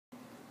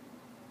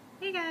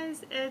Hey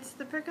guys, it's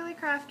the Prickly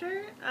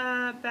Crafter,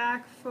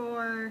 back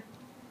for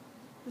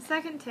the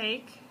second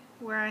take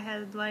where I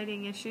had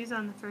lighting issues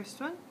on the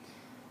first one.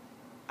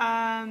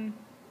 I'm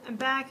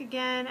back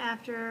again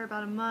after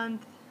about a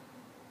month.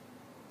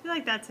 I feel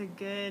like that's a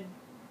good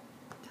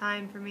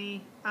time for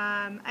me.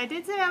 I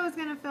did say I was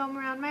going to film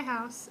around my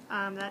house.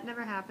 That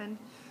never happened.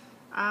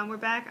 We're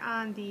back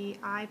on the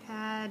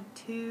iPad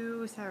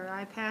 2,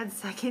 or iPad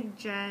 2nd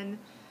gen.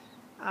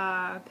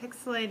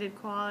 Pixelated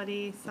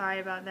quality,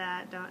 sorry about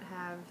that, don't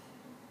have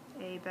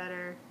a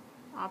better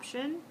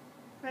option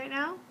right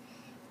now.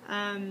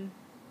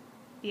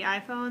 The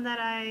iPhone that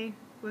I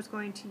was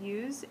going to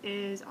use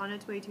is on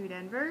its way to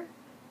Denver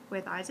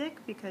with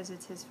Isaac because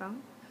it's his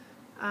phone.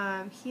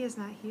 He is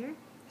not here,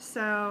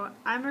 so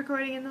I'm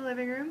recording in the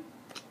living room.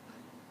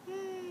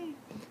 Yay!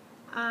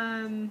 So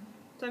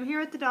I'm here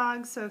with the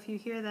dogs, so if you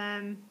hear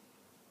them,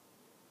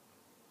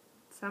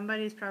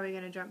 somebody's probably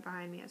going to jump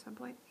behind me at some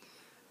point.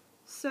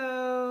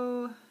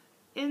 So,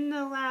 in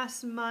the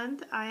last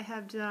month, I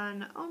have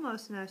done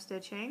almost no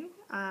stitching.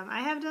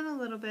 I have done a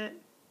little bit,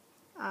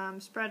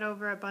 spread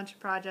over a bunch of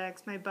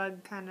projects. My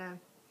bug kind of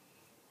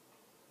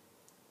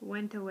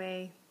went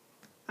away.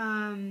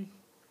 Went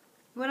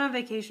on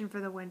vacation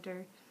for the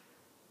winter.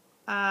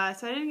 So I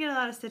didn't get a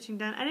lot of stitching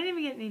done. I didn't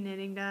even get any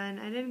knitting done.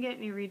 I didn't get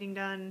any reading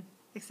done,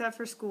 except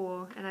for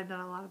school, and I've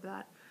done a lot of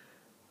that.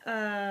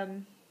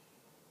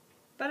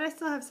 But I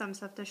still have some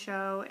stuff to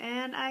show,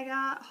 and I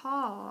got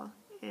haul,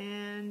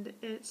 and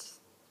it's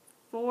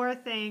 4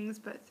 things,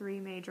 but 3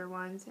 major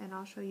ones, and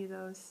I'll show you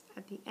those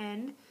at the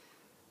end.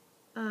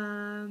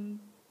 And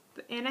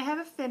I have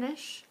a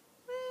finish.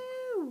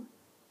 Woo!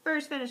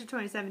 First finish of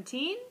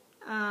 2017.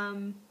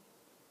 For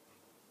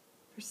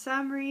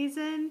some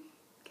reason,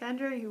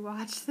 Kendra, you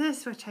watch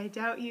this, which I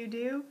doubt you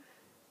do,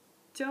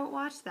 don't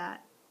watch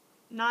that.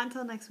 Not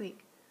until next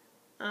week.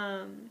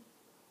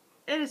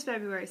 It is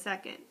February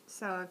 2nd,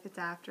 so if it's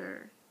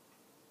after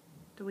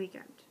the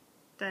weekend,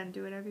 then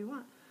do whatever you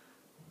want.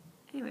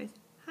 Anyways,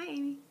 hi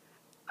Amy.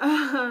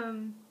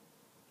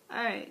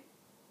 Alright,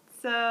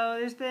 so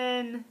there's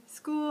been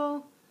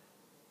school,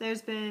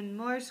 there's been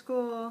more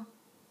school,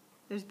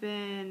 there's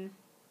been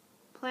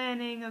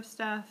planning of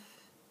stuff,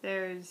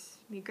 there's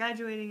me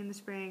graduating in the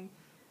spring,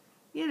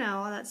 you know,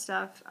 all that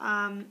stuff.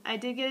 I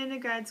did get into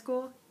grad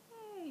school,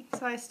 yay!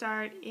 So I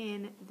start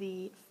in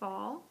the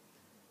fall,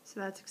 so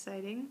that's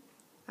exciting.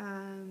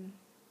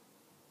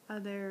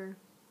 Other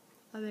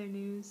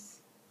news.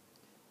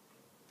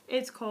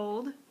 It's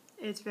cold.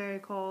 It's very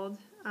cold.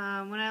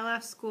 When I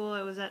left school,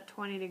 it was at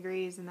 20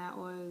 degrees, and that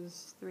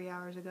was 3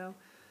 hours ago.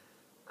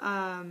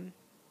 So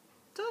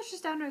it's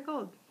just downright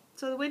cold.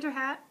 So the winter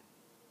hat,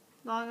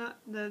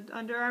 the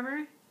Under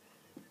Armour,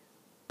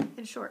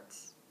 and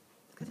shorts,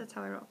 because that's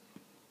how I roll.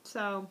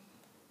 So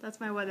that's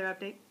my weather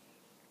update.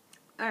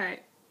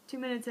 Alright, 2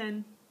 minutes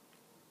in.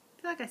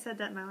 I feel like I said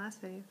that in my last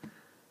video.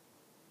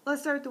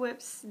 Let's start with the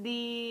whips.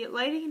 The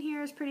lighting in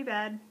here is pretty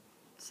bad,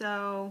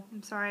 so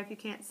I'm sorry if you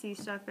can't see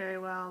stuff very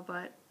well,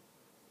 but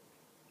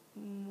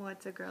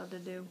what's a girl to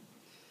do?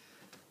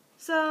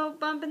 So,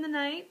 bump in the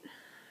night.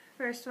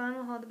 First one,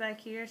 we'll hold it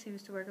back here,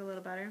 seems to work a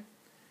little better.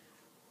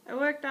 I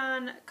worked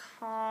on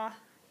Caw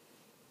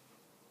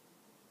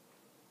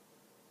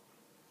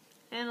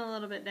and a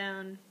little bit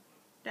down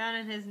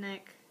in his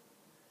neck.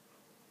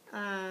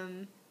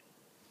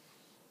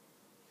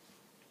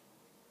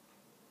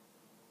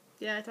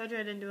 Yeah, I told you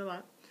I didn't do a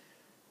lot.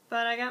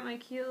 But I got my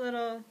cute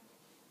little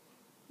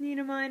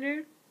needle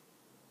minder.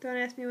 Don't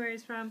ask me where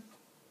he's from.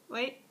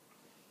 Wait.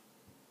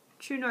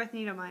 True North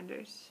needle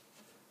minders.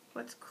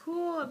 What's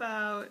cool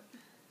about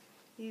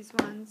these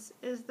ones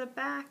is the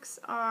backs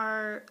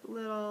are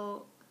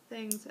little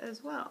things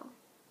as well.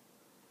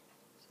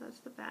 So that's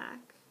the back.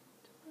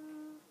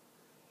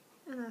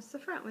 And that's the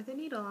front with a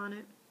needle on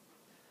it.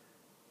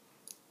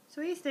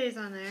 So he stays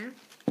on there.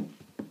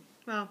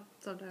 Well,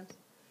 sometimes.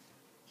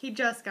 He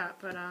just got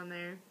put on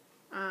there.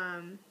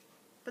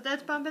 But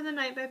that's Bump in the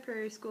Night by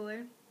Prairie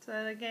Schooler. So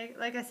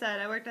like I said,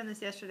 I worked on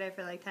this yesterday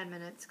for like 10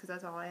 minutes because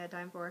that's all I had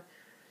time for.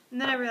 And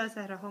then I realized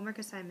I had a homework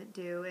assignment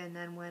due and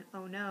then went,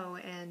 oh no,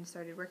 and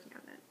started working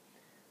on that.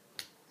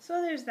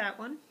 So there's that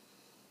one.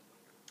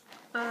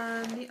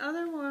 The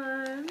other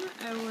one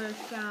I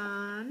worked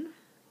on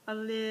a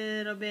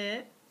little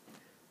bit,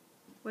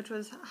 which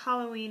was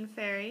Halloween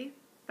Fairy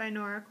by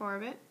Nora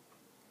Corbett.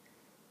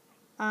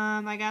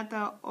 I got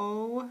the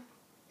O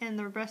and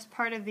the rest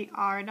part of the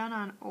R done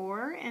on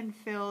Or and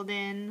filled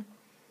in.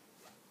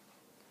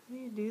 How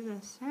do you do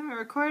this? I haven't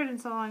recorded in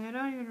so long, I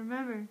don't even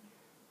remember.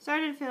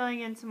 Started filling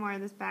in some more of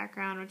this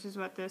background, which is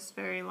what this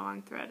very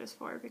long thread is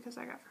for because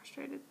I got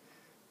frustrated.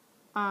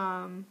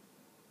 And,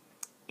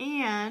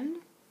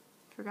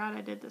 forgot I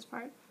did this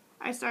part,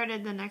 I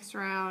started the next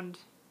round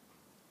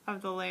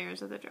of the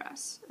layers of the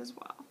dress as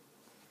well.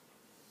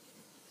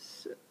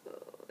 So,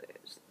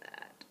 there's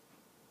that.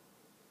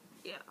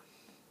 Yeah.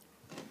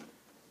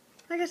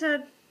 Like I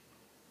said,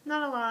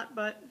 not a lot,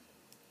 but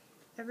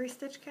every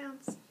stitch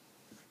counts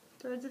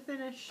towards the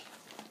finish.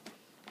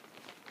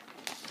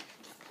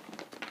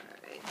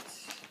 Alright.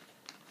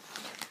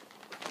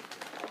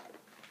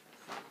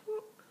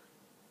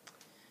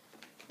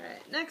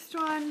 next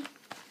one.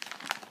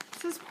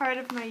 This is part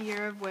of my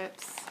year of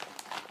whips.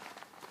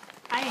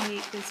 I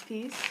hate this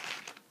piece.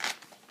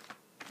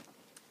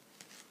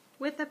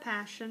 With a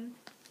passion.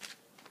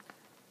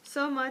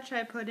 So much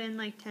I put in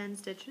like 10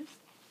 stitches.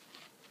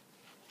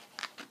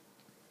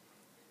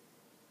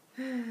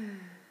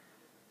 I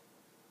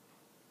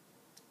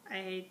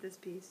hate this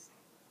piece.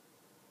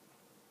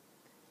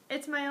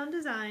 It's my own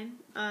design,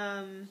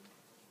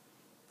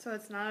 so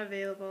it's not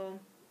available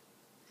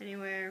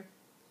anywhere.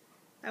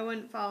 I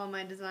wouldn't follow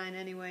my design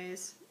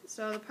anyways.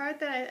 So the part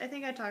that I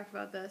think I talked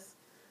about this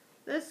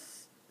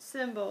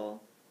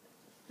symbol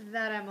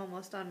that I'm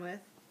almost done with.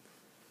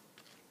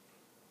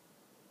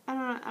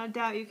 I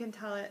doubt you can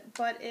tell it,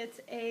 but it's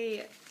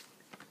a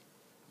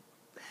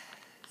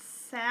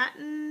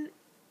satin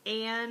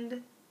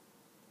and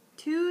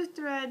 2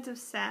 threads of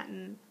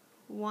satin,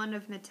 1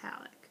 of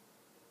metallic.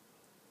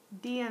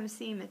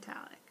 DMC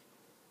metallic.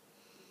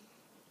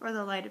 Or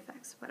the light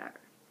effects, whatever.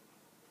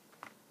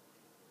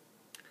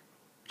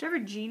 Whichever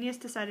genius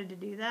decided to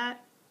do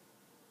that,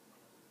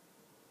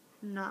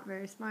 not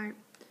very smart.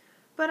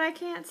 But I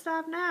can't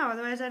stop now,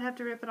 otherwise I'd have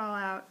to rip it all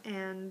out,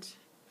 and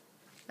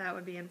that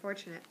would be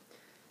unfortunate.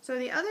 So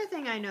the other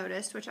thing I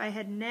noticed, which I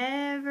had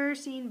never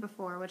seen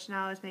before, which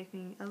now is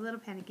making me a little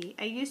panicky,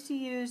 I used to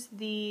use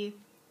the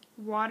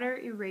water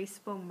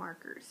erasable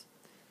markers.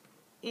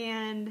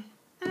 And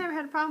I never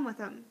had a problem with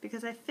them,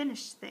 because I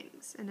finished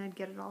things, and I'd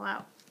get it all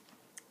out.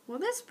 Well,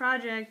 this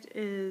project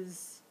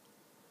is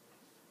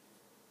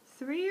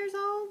 3 years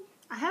old.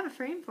 I have a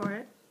frame for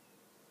it.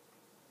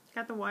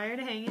 Got the wire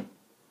to hang it.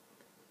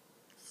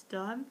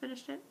 Still haven't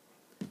finished it.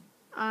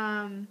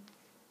 I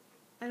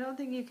don't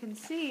think you can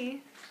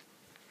see.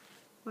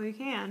 Well, you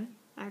can,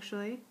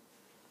 actually.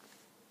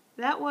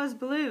 That was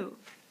blue.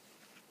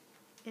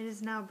 It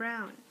is now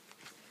brown.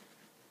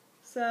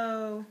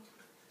 So,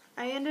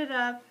 I ended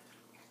up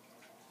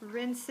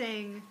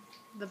rinsing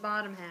the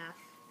bottom half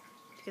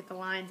to get the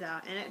lines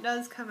out. And it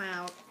does come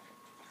out,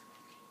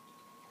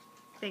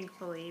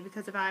 thankfully,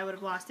 because if I would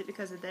have lost it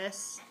because of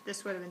this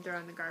would have been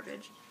thrown in the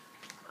garbage.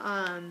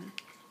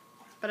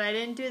 But I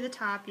didn't do the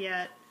top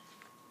yet.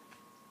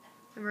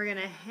 And we're going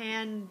to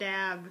hand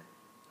dab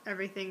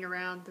everything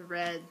around the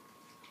red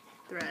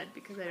thread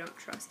because I don't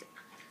trust it.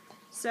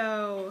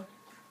 So,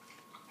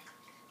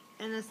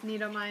 and this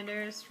needle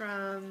minder is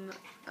from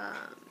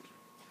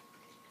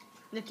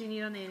Nifty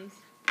Needle Nannies.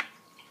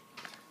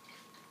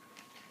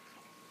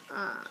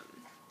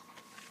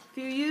 If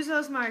you use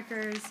those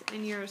markers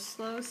and you're a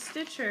slow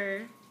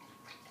stitcher,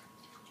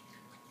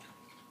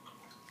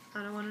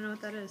 I don't want to know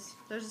what that is.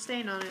 There's a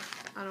stain on it.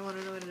 I don't want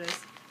to know what it is.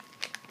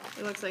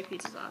 It looks like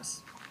pizza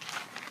sauce.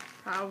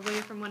 Probably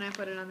from when I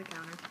put it on the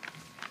counter.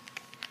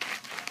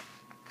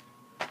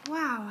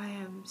 Wow, I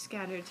am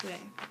scattered today.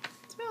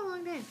 It's been a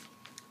long day.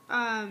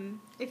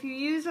 If you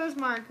use those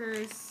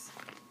markers,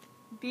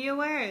 be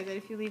aware that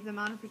if you leave them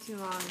on for too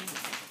long,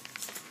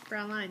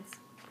 brown lines.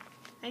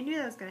 I knew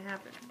that was going to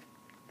happen.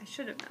 I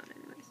should have known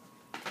anyways.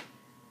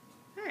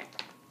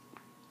 Alright.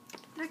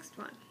 Next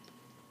one.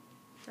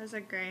 There's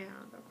a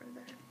greyhound over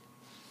there.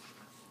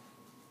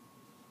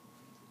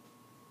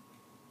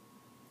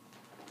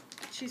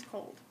 She's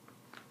cold.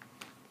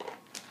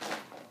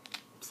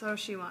 So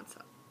she wants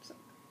up. So.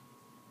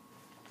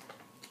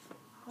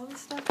 All the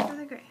stuff for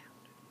the greyhound.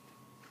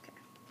 Okay.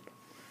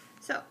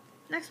 So,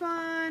 next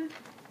one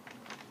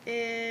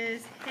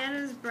is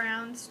Hannah's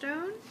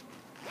Brownstone.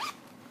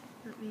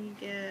 Let me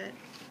get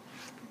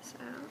this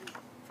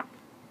out.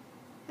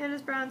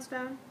 Hannah's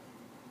Brownstone.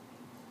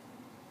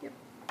 Yep.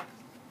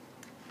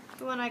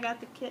 The one I got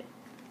the kit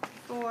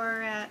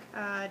for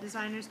at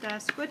Designer's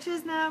Desk, which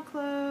is now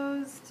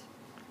closed.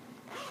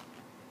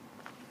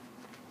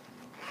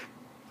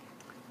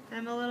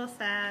 I'm a little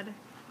sad.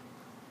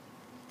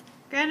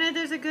 Granted,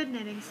 there's a good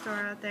knitting store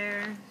out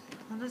there.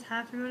 I'll just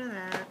have to go to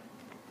that.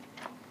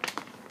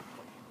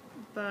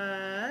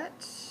 But,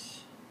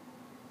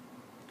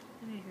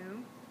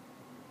 anywho,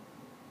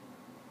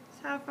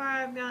 that's how far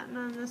I've gotten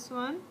on this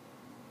one.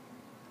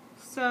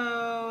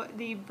 So,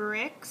 the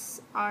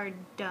bricks are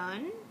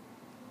done.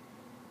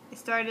 I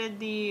started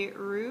the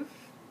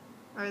roof,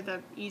 or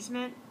the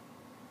easement.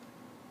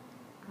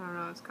 I don't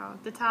know what it's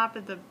called. The top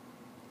of the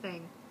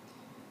thing.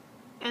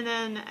 And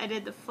then I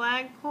did the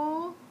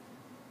flagpole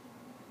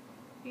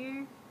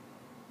here.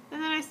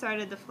 And then I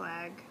started the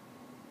flag.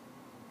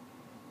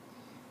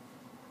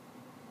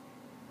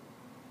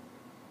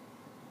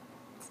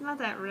 It's not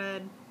that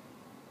red.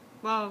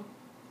 Well,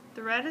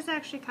 the red is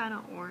actually kind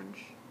of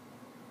orange.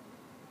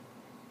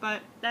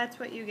 But that's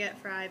what you get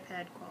for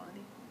iPad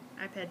quality.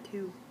 iPad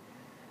 2.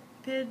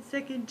 iPad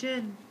 2nd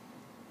gen.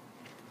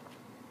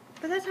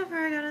 But that's how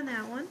far I got on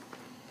that one.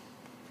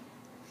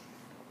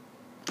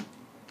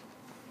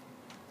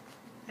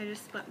 I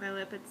just split my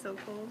lip, it's so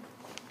cold.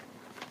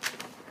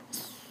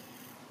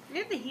 We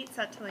have the heat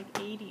set to like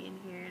 80 in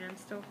here and I'm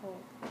still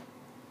cold.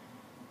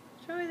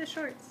 Show me the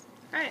shorts.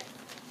 Alright.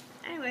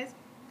 Anyways,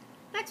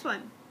 next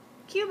one.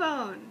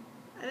 Cubone.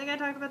 I think I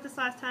talked about this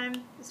last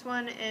time. This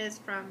one is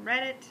from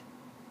Reddit.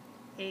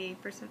 A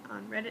person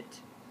on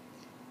Reddit.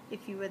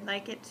 if you would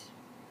like it,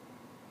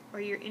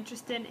 or you're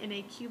interested in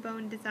a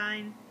Cubone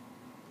design,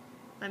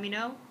 let me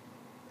know.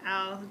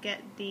 I'll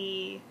get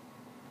the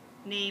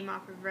name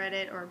off of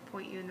Reddit or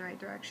point you in the right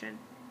direction.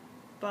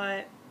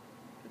 But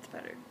it's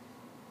better.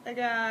 I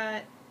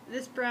got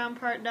this brown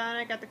part done.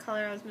 I got the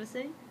color I was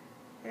missing.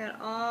 I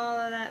got all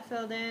of that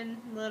filled in,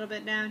 a little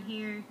bit down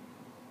here,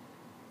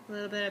 a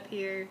little bit up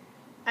here.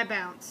 I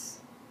bounce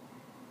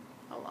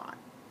a lot.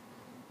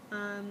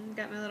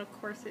 Got my little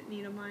corset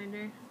needle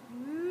minder.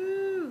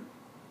 Woo!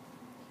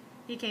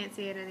 You can't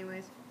see it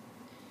anyways.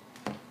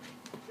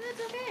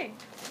 That's okay.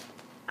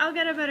 I'll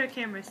get a better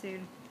camera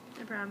soon.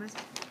 I promise.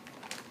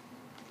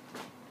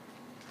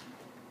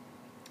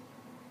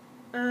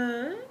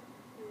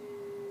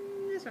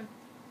 This one.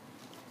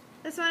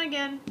 This one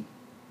again.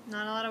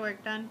 Not a lot of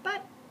work done,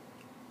 but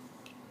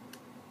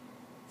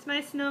it's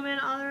my snowman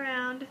all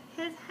around.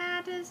 His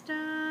hat is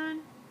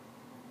done.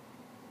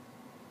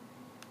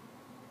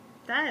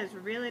 That is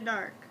really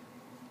dark.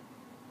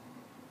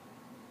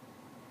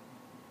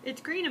 It's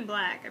green and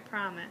black, I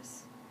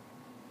promise.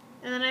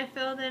 And then I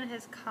filled in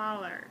his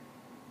collar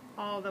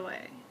all the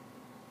way.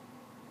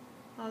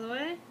 All the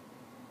way?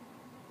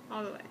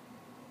 All the way.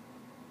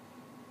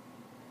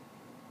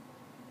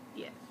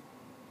 Yes.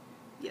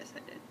 Yes, I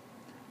did.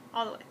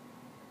 All the way.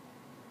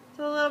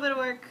 So a little bit of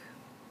work.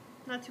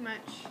 Not too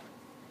much.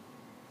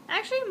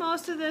 Actually,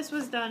 most of this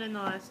was done in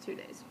the last 2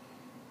 days.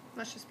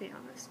 Let's just be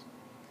honest.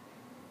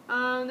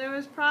 There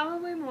was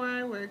probably more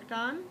I worked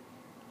on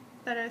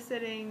that are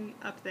sitting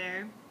up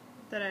there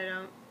that I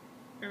don't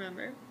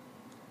remember.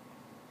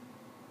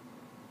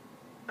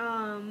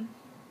 I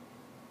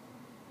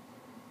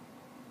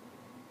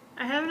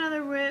have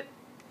another whip,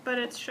 but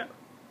it's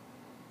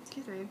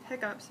excuse me,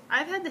 hiccups.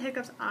 I've had the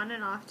hiccups on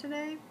and off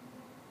today.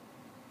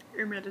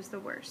 Ermit is the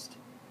worst.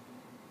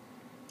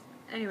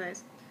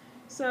 Anyways,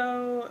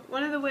 so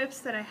one of the whips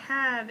that I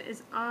have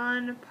is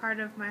on part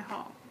of my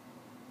haul.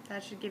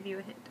 That should give you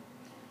a hint.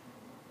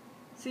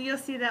 So you'll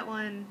see that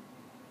one,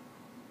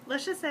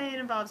 let's just say it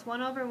involves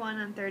 1/1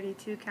 on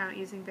 32 count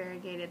using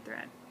variegated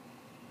thread.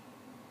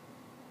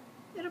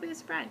 It'll be a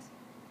surprise.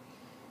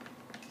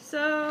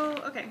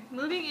 So, okay,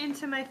 moving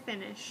into my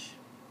finish.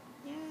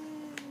 Yay!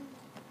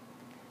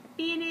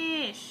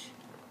 Finish!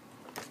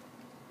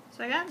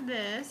 So I got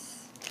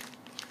this.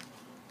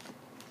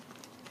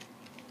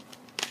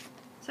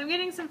 So I'm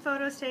getting some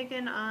photos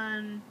taken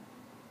on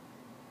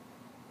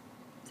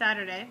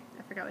Saturday.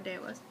 I forgot what day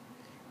it was.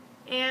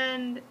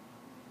 And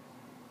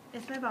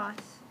it's my boss,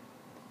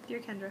 dear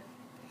Kendra.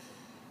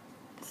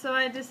 So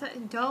I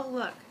decided, don't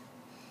look.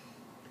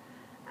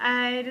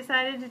 I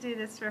decided to do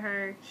this for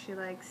her. She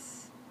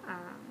likes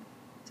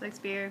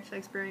beer. She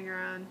likes brewing her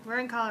own. We're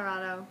in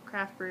Colorado,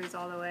 craft brews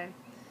all the way.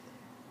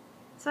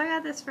 So I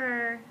got this for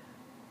her,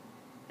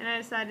 and I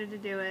decided to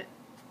do it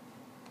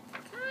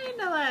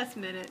kinda last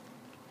minute,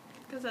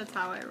 because that's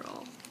how I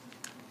roll.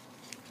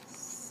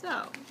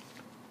 So,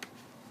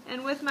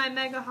 and with my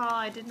mega haul,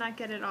 I did not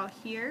get it all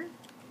here.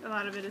 A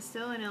lot of it is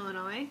still in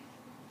Illinois.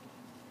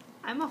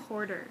 I'm a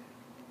hoarder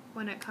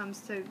when it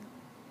comes to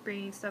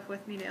bringing stuff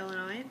with me to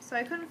Illinois, so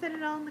I couldn't fit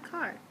it all in the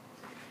car.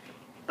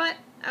 But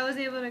I was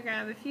able to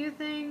grab a few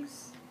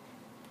things.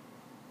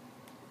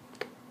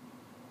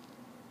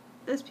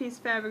 This piece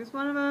of fabric is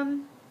one of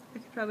them. I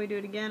could probably do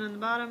it again on the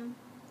bottom.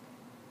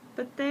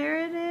 But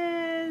there it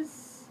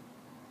is.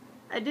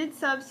 I did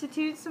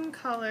substitute some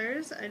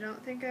colors. I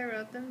don't think I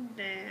wrote them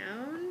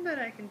down, but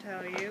I can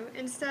tell you.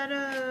 Instead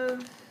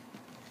of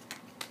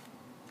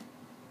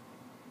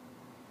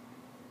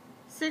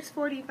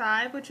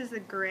 645, which is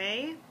the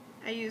gray,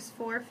 I used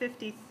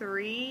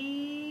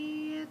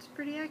 453. It's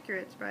pretty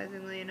accurate,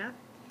 surprisingly enough,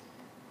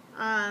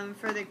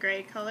 for the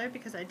gray color,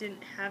 because I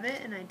didn't have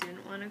it and I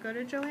didn't want to go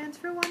to Joann's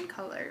for one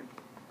color,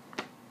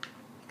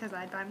 because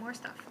I'd buy more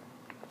stuff.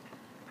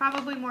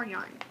 Probably more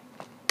yarn.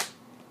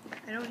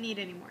 I don't need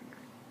any more yarn.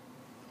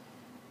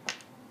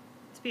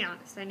 To be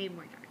honest, I need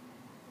more yarn,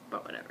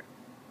 but whatever.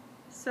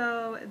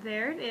 So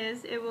there it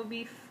is. It will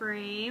be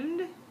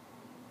framed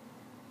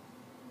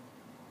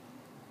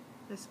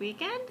this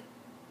weekend?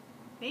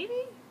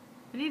 Maybe?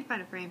 I need to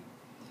find a frame.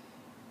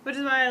 Which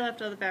is why I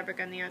left all the fabric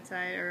on the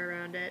outside or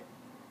around it.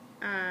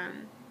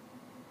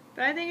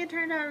 But I think it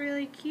turned out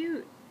really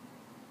cute.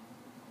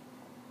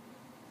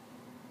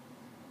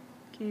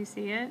 Can you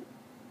see it?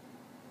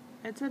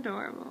 It's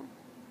adorable.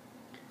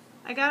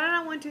 I got it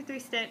on 123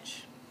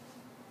 stitch,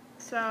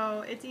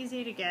 so it's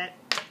easy to get.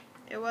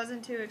 It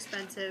wasn't too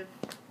expensive,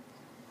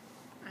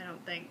 I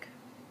don't think.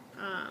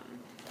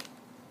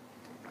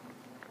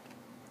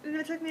 And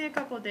it took me a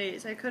couple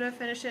days. I could have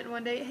finished it in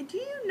one day. Do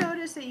you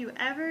notice that you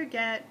ever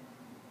get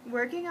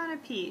working on a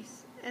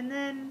piece and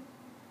then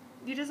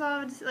you just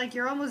all like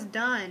you're almost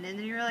done and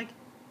then you're like,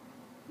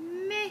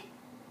 meh?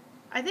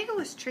 I think it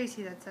was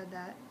Tracy that said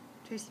that.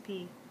 Tracy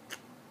P.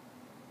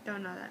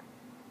 Don't know that.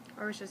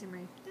 Or it was Jessie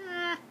Marie.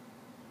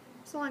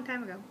 It's a long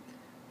time ago.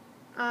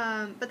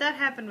 But that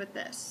happened with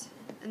this.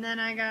 And then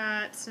I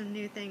got some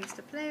new things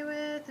to play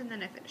with, and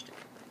then I finished it.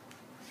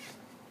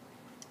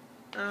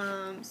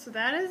 So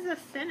that is the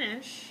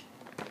finish.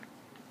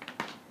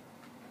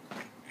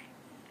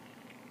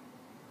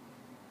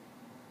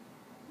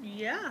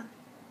 yeah.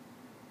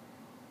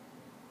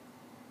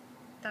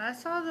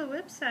 That's all the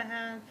whips I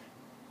have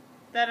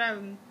that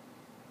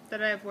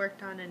I've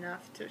worked on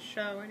enough to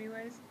show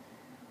anyways.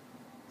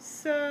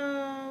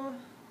 So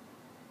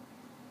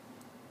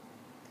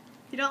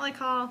if you don't like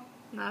haul,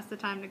 now's the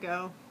time to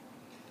go.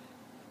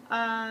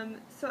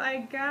 So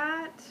I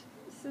got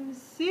some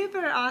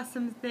super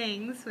awesome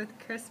things with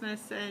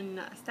Christmas and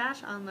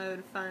stash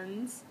unload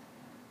funds.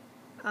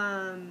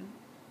 And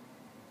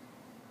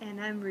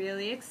I'm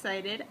really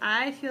excited.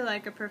 I feel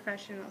like a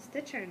professional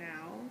stitcher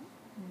now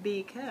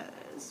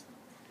because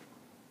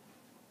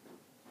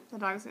the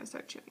dog's gonna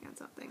start chewing on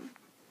something.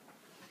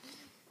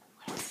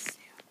 What else is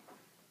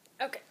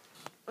new? Okay.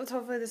 Let's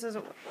hopefully this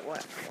doesn't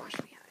wash me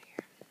out of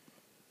here.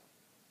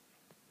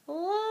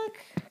 Look!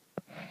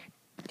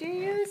 Do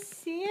you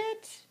see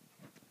it?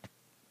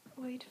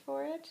 Wait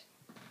for it.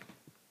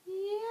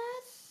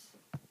 Yes!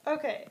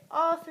 Okay,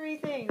 all three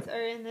things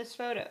are in this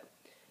photo.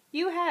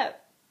 You have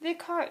the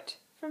cart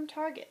from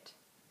Target,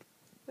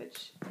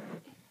 which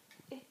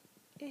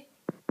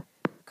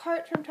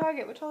cart from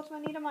Target, which holds my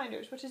needle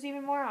minders, which is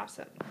even more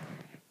awesome.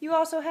 You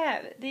also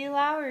have the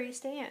Lowry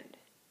stand.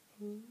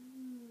 Ooh.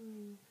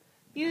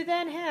 You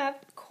then have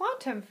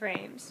quantum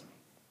frames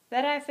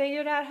that I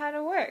figured out how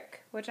to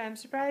work, which I'm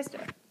surprised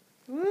at.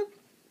 Whoop.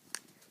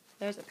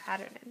 There's a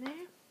pattern in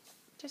there.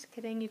 Just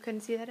kidding, you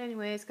couldn't see that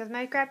anyways because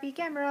my crappy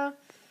camera.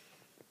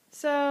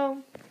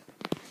 So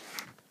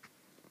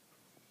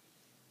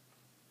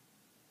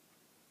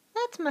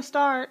that's my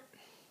start.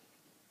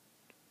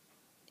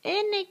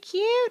 Isn't it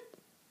cute?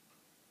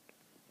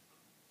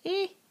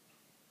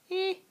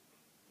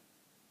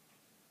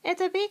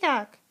 It's a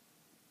peacock.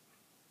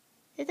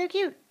 It's so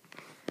cute.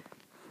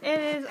 It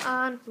is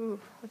on. Ooh,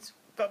 let's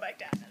go back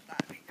down.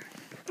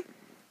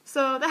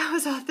 So that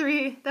was all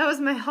three. That was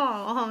my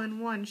haul, all in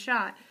one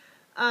shot.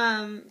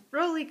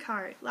 Rolly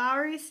cart,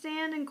 Lowry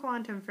stand, and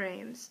quantum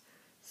frames.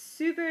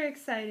 Super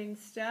exciting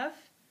stuff.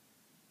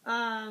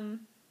 The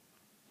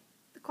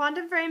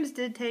quantum frames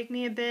did take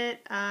me a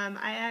bit.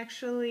 I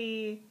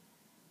actually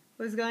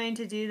was going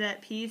to do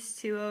that piece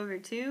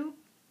 2/2,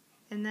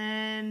 and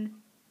then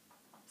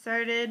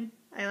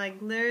I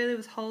literally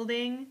was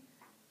holding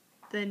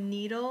the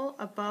needle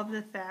above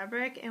the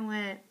fabric and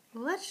went,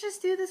 let's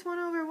just do this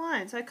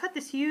 1/1. So I cut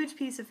this huge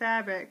piece of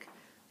fabric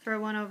for a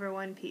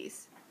 1/1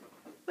 piece,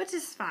 which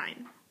is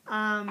fine.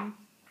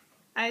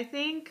 I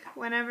think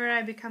whenever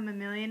I become a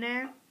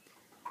millionaire,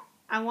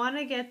 I want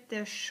to get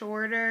the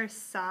shorter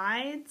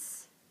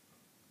sides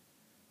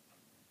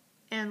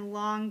and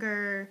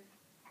longer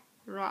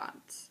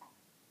rods,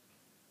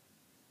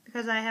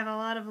 because I have a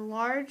lot of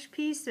large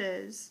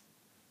pieces,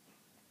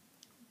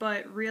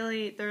 but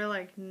really they're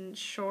like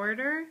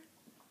shorter.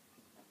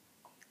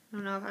 I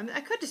don't know if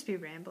I could just be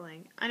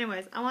rambling.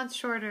 Anyways, I want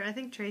shorter. I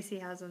think Tracy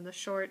has them, the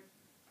short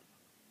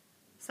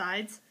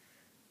sides.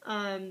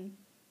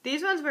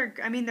 These ones were,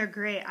 they're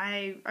great.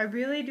 I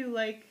really do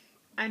like,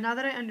 now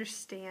that I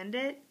understand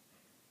it,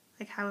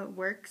 like how it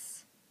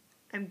works,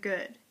 I'm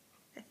good,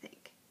 I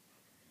think.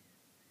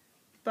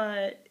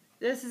 But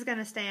this is going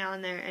to stay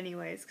on there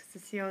anyways because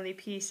it's the only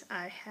piece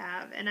I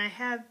have. And I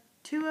have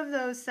 2 of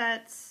those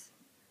sets.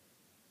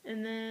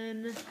 And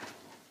then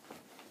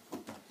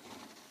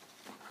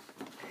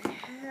I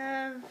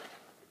have,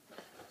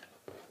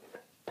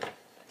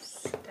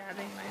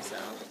 stabbing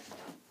myself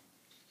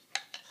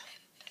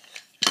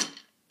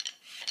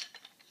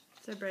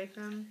to break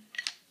them.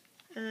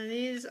 And then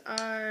these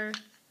are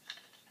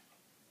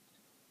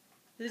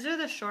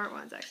the short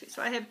ones actually.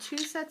 So I have 2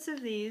 sets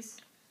of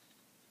these.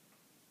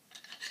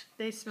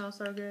 They smell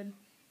so good.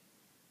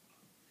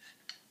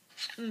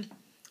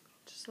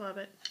 Just love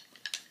it.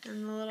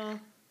 And the little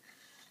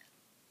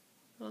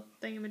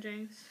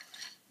thingamajings.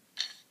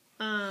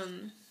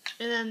 And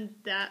then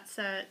that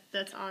set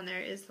that's on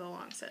there is the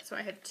long set. So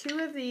I have 2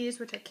 of these,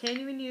 which I can't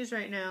even use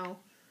right now.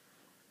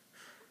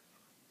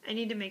 I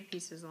need to make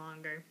pieces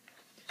longer.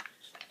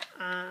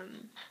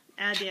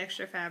 Add the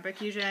extra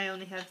fabric. Usually I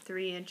only have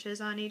 3 inches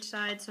on each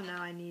side, so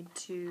now I need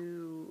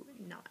to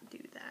not do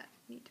that.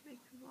 I need to make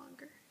them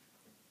longer.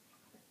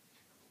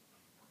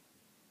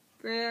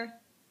 Rare.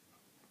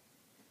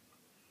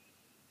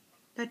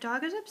 That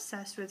dog is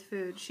obsessed with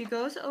food. She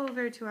goes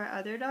over to our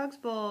other dog's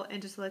bowl and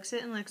just licks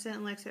it and licks it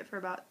and licks it for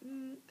about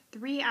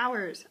 3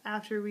 hours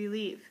after we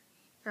leave.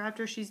 Or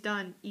after she's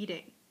done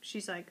eating.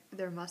 She's like,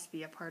 there must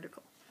be a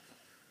particle.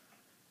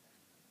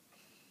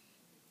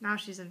 Now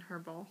she's in her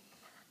bowl.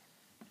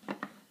 Oh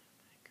my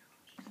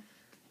gosh.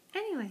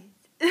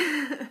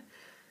 Anyways.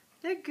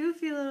 They're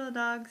goofy little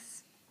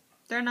dogs.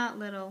 They're not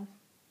little.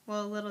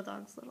 Well, little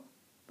dog's little.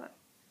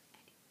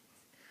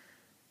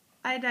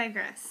 I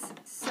digress.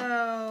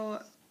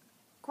 So,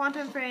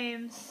 quantum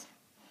frames,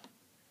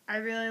 I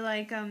really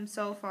like them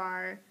so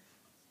far.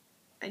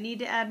 I need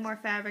to add more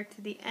fabric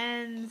to the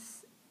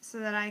ends so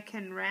that I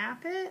can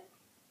wrap it.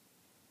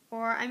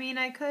 Or,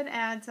 I could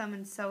add some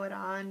and sew it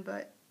on,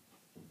 but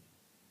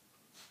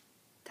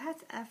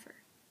that's effort.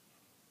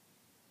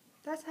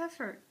 That's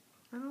effort.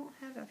 I don't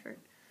have effort.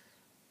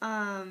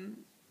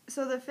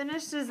 So the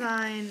finished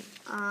design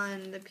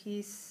on the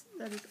piece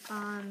that is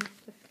on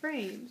the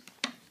frames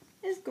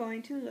is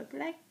going to look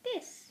like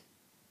this.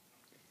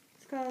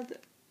 It's called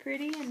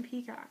Pretty and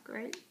Peacock,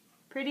 right?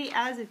 Pretty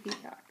as a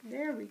Peacock.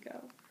 There we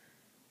go.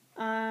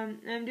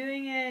 I'm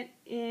doing it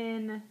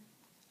in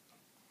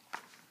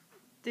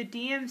the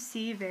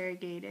DMC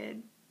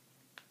variegated,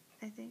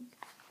 I think.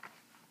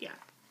 Yeah.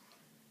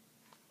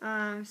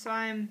 So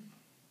I'm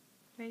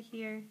right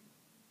here.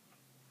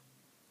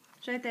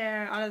 It's right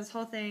there. Out of this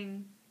whole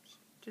thing,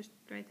 just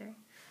right there.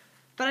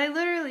 But I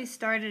literally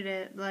started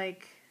it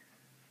like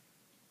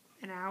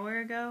an hour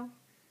ago.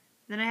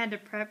 Then I had to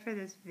prep for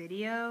this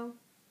video,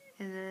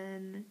 and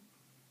then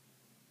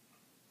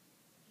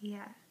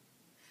yeah.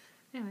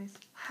 Anyways,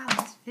 wow,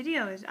 this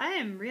video is, I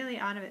am really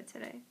out of it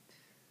today.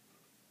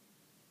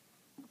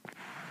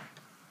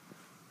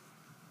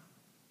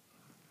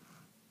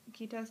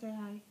 Kito, say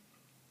hi.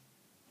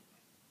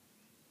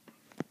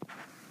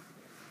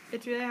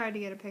 It's really hard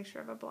to get a picture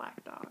of a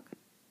black dog.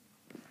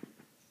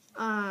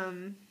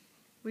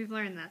 We've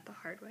learned that the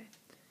hard way.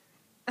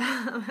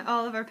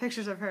 All of our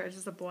pictures of her is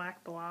just a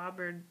black blob,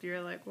 or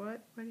you're like,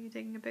 what? What are you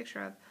taking a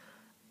picture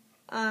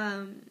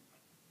of?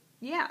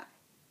 Yeah.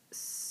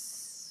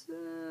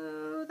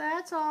 So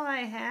that's all I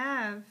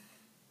have.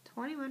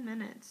 21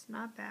 minutes,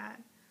 not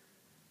bad.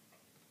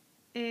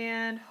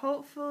 And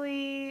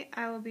hopefully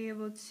I will be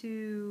able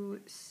to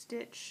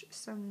stitch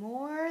some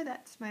more.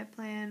 That's my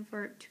plan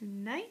for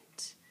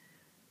tonight.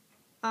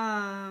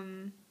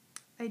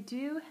 I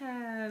do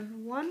have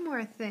one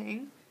more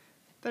thing,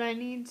 but I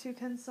need to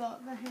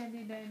consult the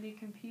handy dandy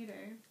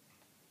computer.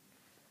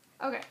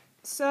 Okay,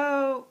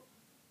 so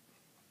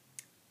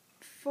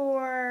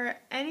for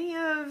any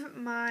of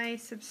my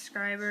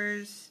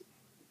subscribers,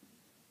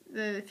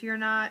 if you're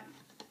not,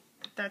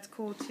 that's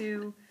cool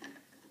too.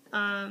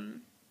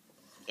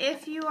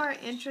 If you are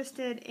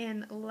interested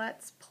in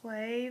Let's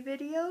Play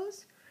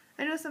videos,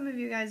 I know some of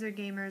you guys are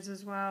gamers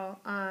as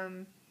well.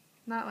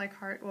 Not like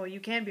well, you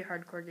can be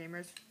hardcore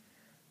gamers.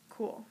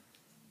 Cool.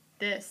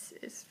 This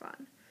is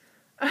fun.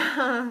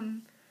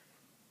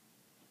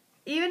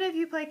 Even if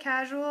you play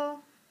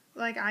casual,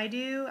 like I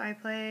do,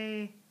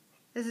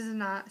 this is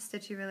not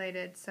Stitchy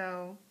related,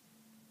 so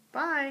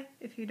bye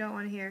if you don't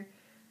want to hear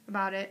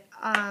about it.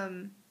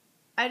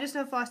 I just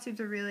know Flosstube's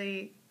a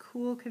really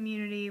cool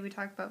community. We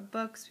talk about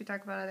books, we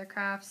talk about other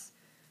crafts.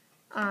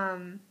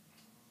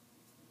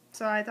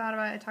 So I thought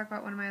about it, talk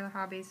about one of my other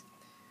hobbies.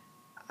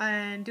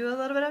 And do a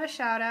little bit of a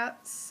shout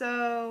out.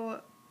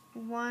 So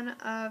one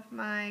of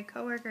my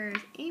coworkers,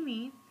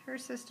 Amy, her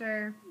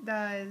sister,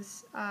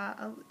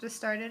 just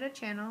started a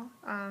channel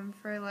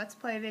for Let's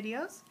Play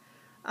videos.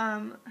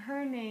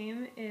 Her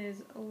name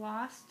is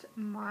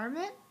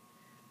LostMarmot,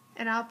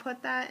 and I'll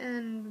put that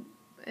in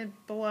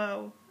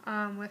below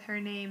with her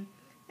name.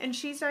 And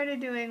she started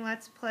doing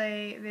Let's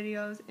Play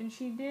videos, and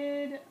she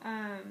did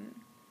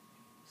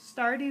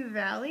Stardew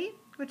Valley,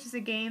 which is a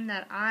game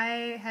that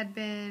I had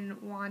been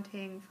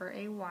wanting for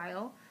a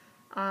while.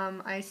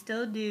 I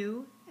still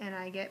do, and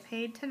I get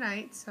paid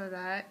tonight, so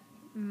that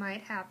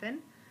might happen.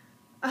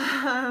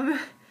 Don't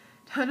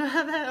know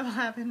how that will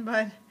happen,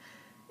 but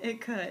it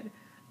could.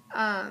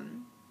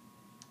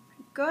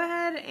 Go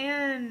ahead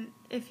and,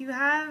 if you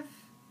have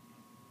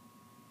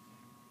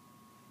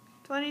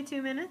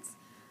 22 minutes,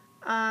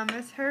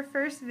 it's her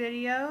first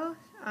video.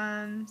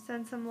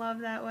 Send some love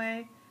that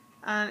way.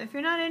 If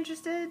you're not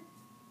interested,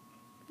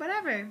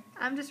 whatever.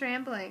 I'm just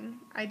rambling.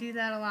 I do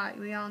that a lot.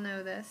 We all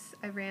know this.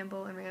 I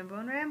ramble and ramble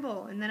and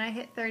ramble. And then I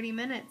hit 30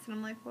 minutes and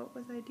I'm like, what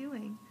was I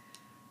doing?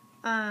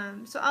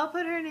 So I'll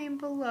put her name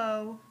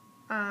below.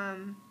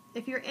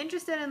 If you're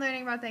interested in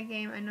learning about that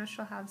game, I know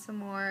she'll have some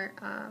more.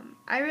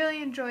 I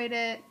really enjoyed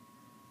it.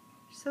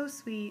 So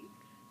sweet.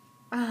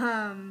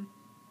 Yeah.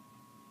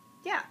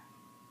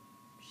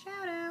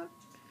 Shout out.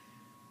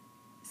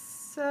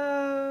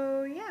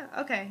 So, yeah.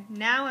 Okay,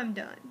 now I'm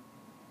done.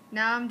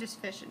 Now I'm just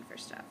fishing for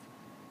stuff.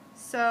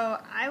 So,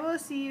 I will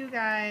see you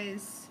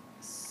guys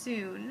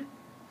soon.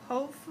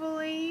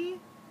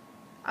 Hopefully,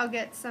 I'll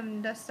get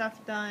some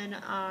stuff done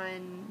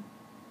on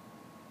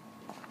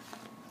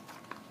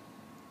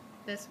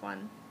this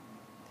one.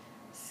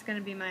 This is going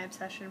to be my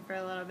obsession for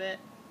a little bit,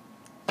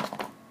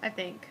 I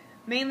think.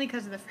 Mainly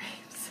because of the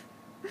frames.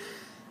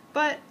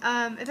 But,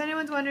 if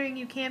anyone's wondering,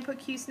 you can put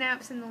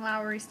Q-snaps in the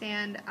Lowry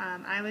stand.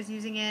 I was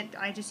using it.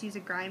 I just use a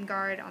grime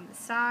guard on the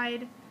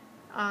side.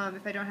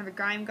 If I don't have a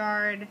grime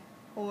guard,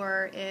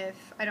 or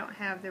if I don't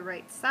have the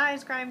right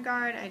size grime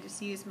guard, I just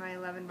use my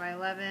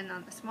 11x11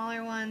 on the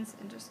smaller ones,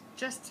 and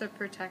just to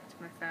protect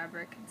my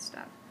fabric and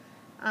stuff.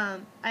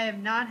 I have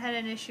not had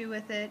an issue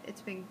with it.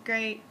 It's been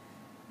great.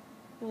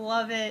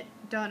 Love it.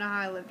 Don't know how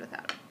I lived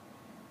without it.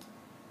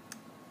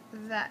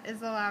 That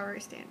is the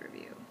Lowry stand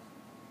review.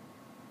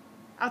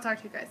 I'll talk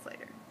to you guys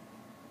later.